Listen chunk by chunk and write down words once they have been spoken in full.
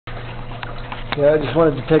Yeah, I just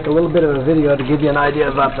wanted to take a little bit of a video to give you an idea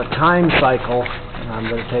about the time cycle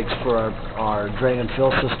that it takes for our drain and fill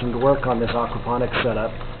system to work on this aquaponics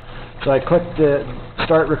setup. So I clicked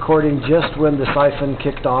start recording just when the siphon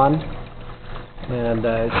kicked on, and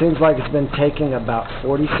it seems like it's been taking about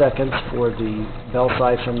 40 seconds for the bell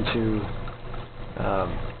siphon to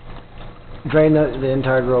drain the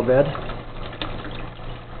entire grow bed.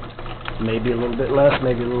 Maybe a little bit less,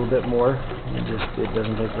 maybe a little bit more. It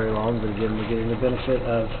doesn't take very long, but again, we're getting the benefit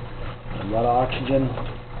of a lot of oxygen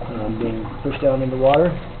being pushed down in the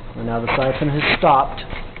water. And now the siphon has stopped.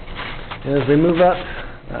 And as we move up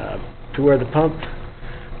to where the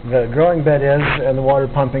growing bed is, and the water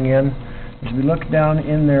pumping in, as we look down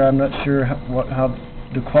in there, I'm not sure how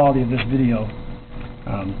the quality of this video.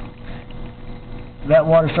 That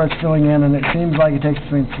water starts filling in, and it seems like it takes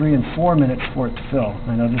between 3 and 4 minutes for it to fill.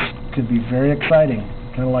 I know this could be very exciting,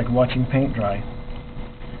 kind of like watching paint dry.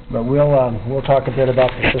 But we'll talk a bit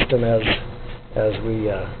about the system as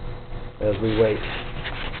we wait.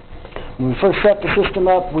 When we first set the system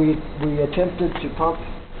up, we attempted to pump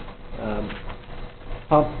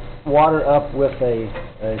water up with a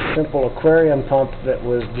simple aquarium pump that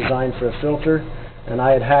was designed for a filter, and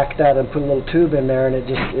I had hacked that and put a little tube in there, and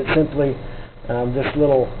it simply this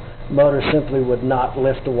little motor simply would not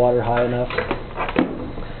lift the water high enough.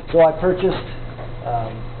 So I purchased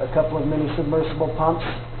a couple of mini submersible pumps.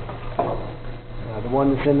 The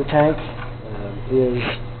one that's in the tank is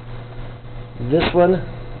this one,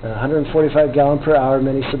 a 145 gallon per hour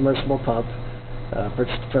mini submersible pump,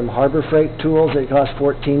 purchased from Harbor Freight Tools. It cost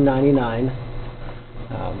 $14.99.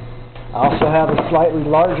 I also have a slightly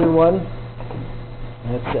larger one.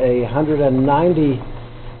 It's a 190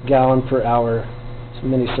 gallon per hour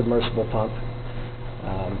mini submersible pump.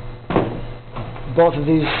 Both of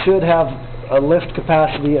these should have a lift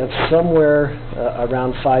capacity of somewhere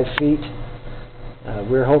around 5 feet.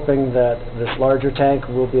 We're hoping that this larger tank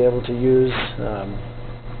we'll be able to use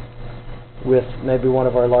with maybe one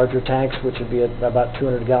of our larger tanks, which would be about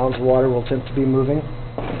 200 gallons of water we'll attempt to be moving.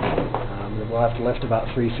 We'll have to lift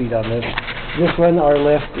about 3 feet on this. This one, our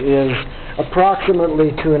lift is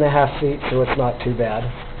approximately 2.5 feet, so it's not too bad.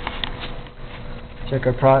 Check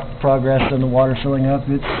our progress on the water filling up.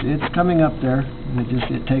 It's coming up there.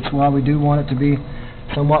 It takes a while. We do want it to be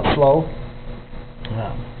somewhat slow.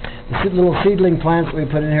 The little seedling plants we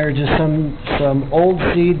put in here are just some old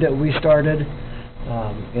seed that we started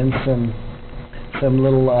in some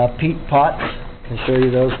little peat pots. I can show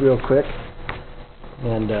you those real quick.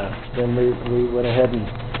 And then we went ahead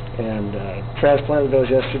and transplanted those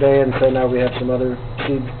yesterday, and so now we have some other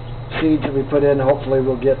seeds that we put in. Hopefully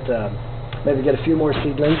we'll get maybe get a few more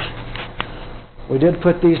seedlings. We did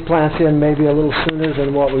put these plants in maybe a little sooner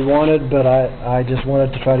than what we wanted, but I just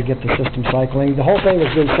wanted to try to get the system cycling. The whole thing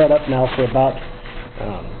has been set up now for about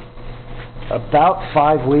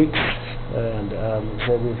 5 weeks, and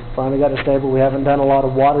so we've finally got it stable. We haven't done a lot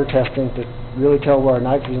of water testing to really tell where our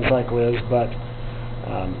nitrogen cycle is, but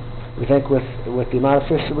we think with the amount of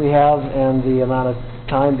fish that we have and the amount of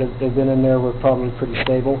time that they've been in there, we're probably pretty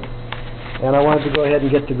stable. And I wanted to go ahead and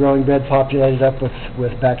get the growing bed populated up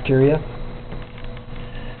with bacteria.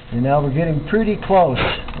 And now we're getting pretty close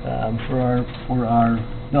for our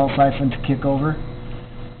bell siphon to kick over.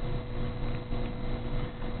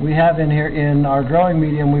 We have in here, in our growing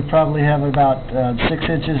medium, we probably have about 6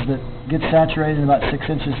 inches that gets saturated and about 6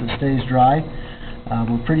 inches that stays dry.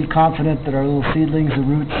 We're pretty confident that our little seedlings, the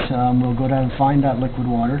roots, will go down and find that liquid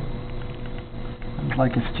water. Looks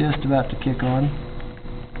like it's just about to kick on.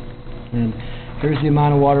 And here's the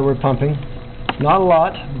amount of water we're pumping. Not a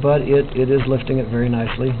lot, but it is lifting it very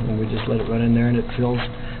nicely, and we just let it run in there, and it fills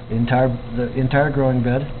the entire growing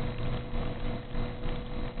bed.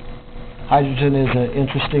 Hydrogen is an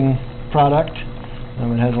interesting product.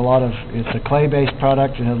 It has it's a clay-based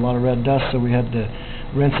product. It has a lot of red dust, so we had to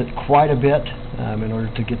rinse it quite a bit in order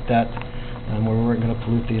to get that where we weren't going to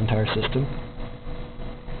pollute the entire system.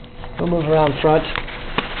 We'll move around front,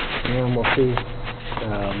 and we'll see.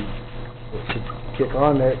 It should kick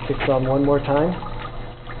on there. It kicks on one more time.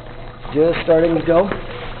 Just starting to go.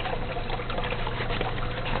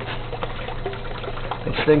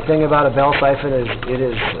 Interesting thing about a bell siphon is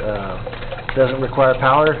it doesn't require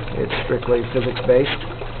power. It's strictly physics-based.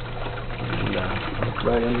 And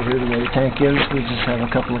right under here where the tank is, we just have a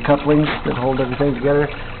couple of couplings that hold everything together.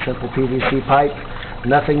 Simple PVC pipe.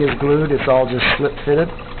 Nothing is glued. It's all just slip-fitted.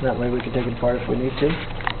 That way we can take it apart if we need to.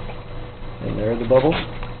 And there are the bubbles.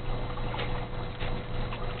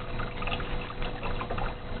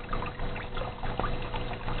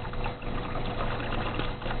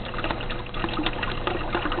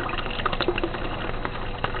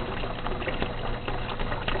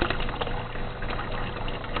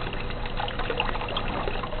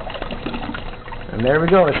 And there we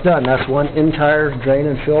go, it's done. That's one entire drain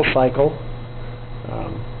and fill cycle.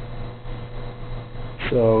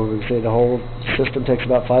 So we say the whole system takes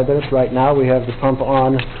about 5 minutes. Right now we have the pump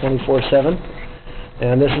on 24/7,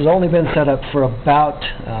 and this has only been set up for about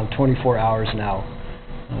 24 hours now.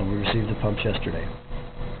 We received the pumps yesterday.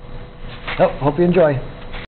 Oh, hope you enjoy.